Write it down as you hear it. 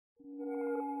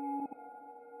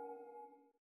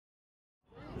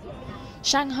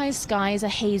Shanghai's skies are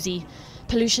hazy.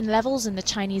 Pollution levels in the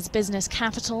Chinese business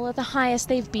capital are the highest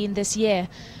they've been this year.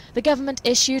 The government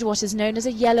issued what is known as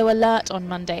a yellow alert on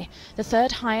Monday, the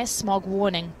third highest smog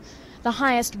warning. The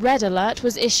highest red alert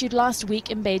was issued last week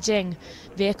in Beijing.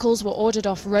 Vehicles were ordered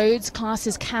off roads,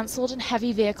 classes cancelled and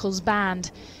heavy vehicles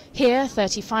banned. Here,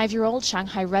 35-year-old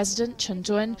Shanghai resident Chen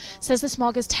Jun says the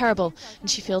smog is terrible and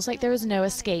she feels like there is no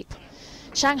escape.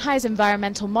 Shanghai's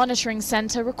Environmental Monitoring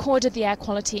Center recorded the air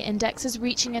quality index as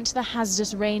reaching into the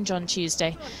hazardous range on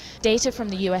Tuesday. Data from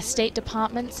the US State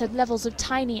Department said levels of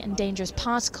tiny and dangerous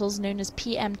particles known as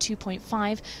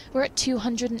PM2.5 were at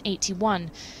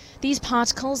 281. These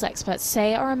particles, experts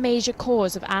say, are a major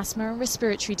cause of asthma and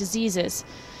respiratory diseases.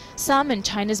 Some in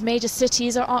China's major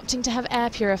cities are opting to have air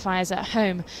purifiers at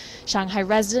home. Shanghai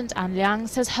resident An Liang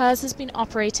says hers has been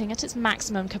operating at its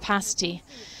maximum capacity.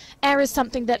 Air is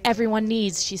something that everyone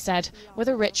needs, she said,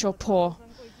 whether rich or poor.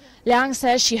 Liang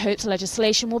says she hopes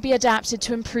legislation will be adapted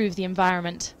to improve the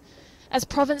environment. As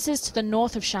provinces to the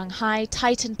north of Shanghai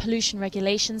tighten pollution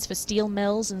regulations for steel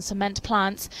mills and cement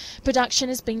plants, production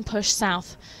is being pushed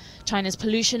south. China's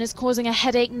pollution is causing a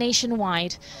headache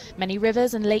nationwide. Many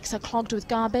rivers and lakes are clogged with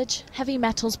garbage. Heavy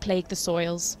metals plague the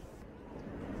soils.